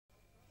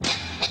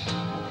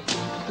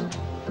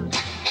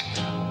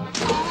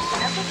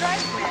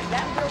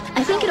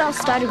I think it all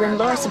started when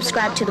Laura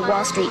subscribed to the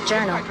Wall Street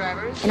Journal,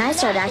 and I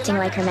started acting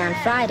like her man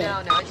Friday.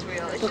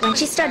 But when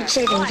she started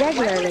shaving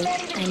regularly,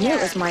 I knew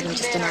it was more than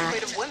just an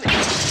act.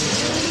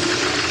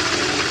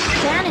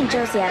 Dan and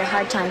Josie had a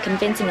hard time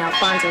convincing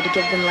Alfonso to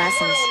give them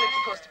lessons.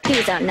 He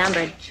was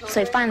outnumbered, so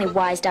he finally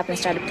wised up and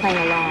started playing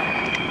along.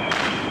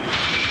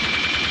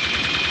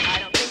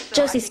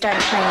 Josie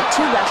started playing it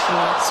too rough for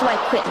me, so I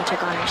quit and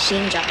took on her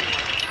machine job.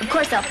 Of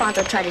course,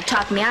 Alfonso tried to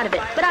talk me out of it,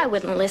 but I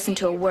wouldn't listen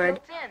to a word.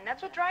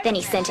 Then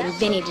he sent in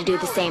Vinny to do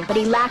the same, but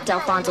he lacked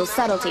Alfonso's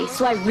subtlety,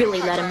 so I really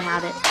let him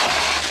have it.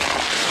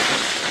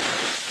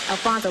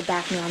 Alfonso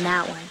backed me on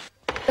that one.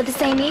 But the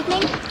same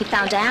evening, he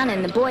found Diana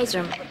in the boys'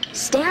 room,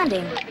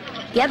 standing.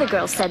 The other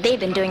girls said they'd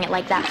been doing it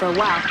like that for a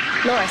while.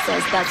 Laura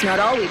says that's not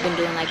all we've been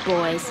doing like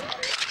boys.